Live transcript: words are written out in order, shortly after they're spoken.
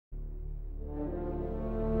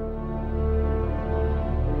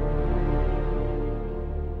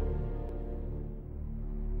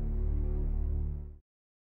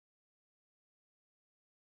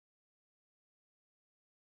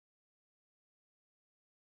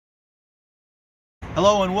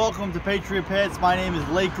Hello and welcome to Patriot Pets. My name is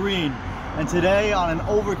Lake Green, and today on an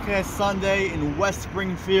overcast Sunday in West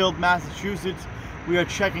Springfield, Massachusetts, we are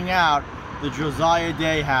checking out the Josiah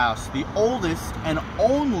Day house, the oldest and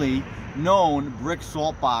only known brick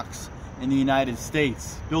salt box in the United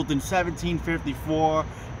States. Built in 1754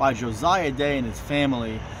 by Josiah Day and his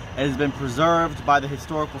family, it has been preserved by the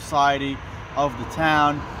Historical Society of the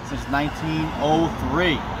town since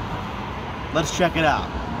 1903. Let's check it out.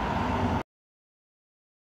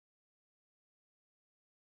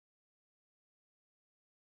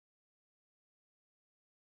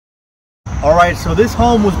 Alright, so this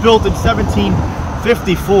home was built in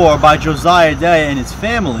 1754 by Josiah Day and his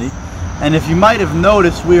family. And if you might have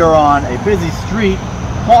noticed, we are on a busy street,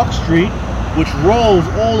 Park Street, which rolls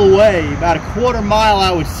all the way about a quarter mile,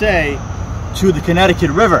 I would say, to the Connecticut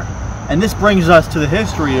River. And this brings us to the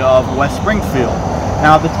history of West Springfield.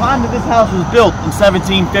 Now, at the time that this house was built in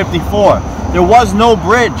 1754, there was no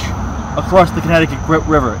bridge across the Connecticut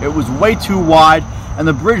River. It was way too wide, and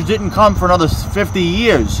the bridge didn't come for another 50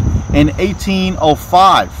 years in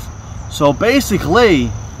 1805. So basically,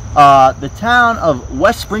 the town of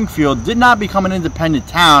West Springfield did not become an independent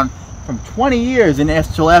town from 20 years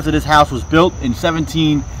until after this house was built in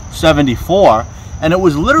 1774. And it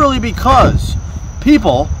was literally because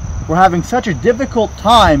people were having such a difficult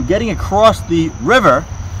time getting across the river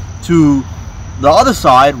to the other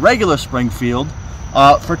side, regular Springfield,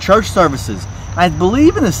 for church services. I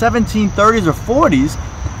believe in the 1730s or 40s,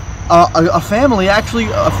 a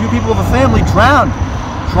few people of a family drowned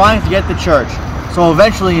trying to get to church. So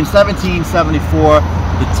eventually in 1774,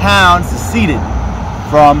 the town seceded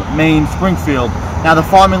from main Springfield. Now the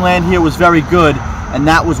farming land here was very good, and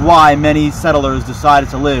that was why many settlers decided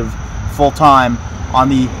to live full-time on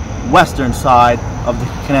the western side of the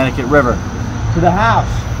Connecticut River. To the house,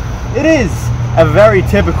 it is a very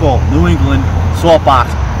typical New England salt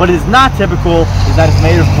box, but it is not typical is that it's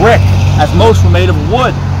made of brick, as most were made of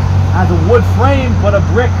wood. It has a wood frame, but a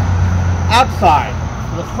brick outside.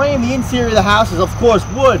 The frame, the interior of the house is of course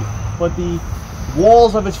wood, but the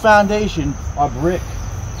walls of its foundation are brick.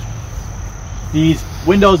 These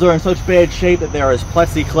windows are in such bad shape that there is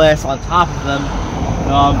plexiglass on top of them,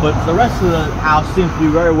 but the rest of the house seems to be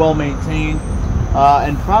very well maintained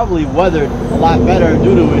and probably weathered a lot better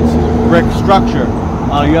due to its brick structure.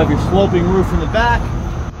 You have your sloping roof in the back,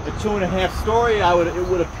 a 2.5 story, it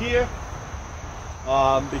would appear,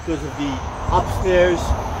 because of the upstairs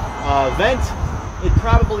vent. It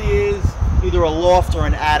probably is either a loft or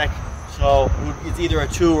an attic, so it's either a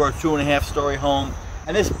 2 or a 2.5 story home.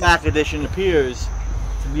 And this back addition appears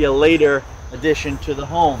to be a later addition to the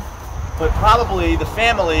home. But probably the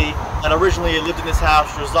family that originally lived in this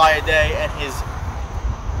house, Josiah Day and his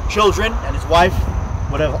children and his wife,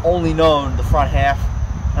 would have only known the front half.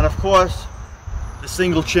 And of course, the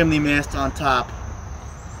single chimney mast on top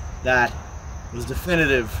that was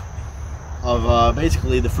definitive of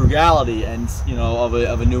basically the frugality and of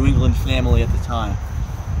a New England family at the time.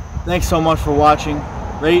 Thanks so much for watching.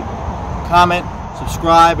 Rate, comment,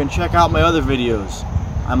 subscribe, and check out my other videos.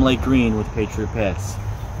 I'm Lake Green with Patriot Pets.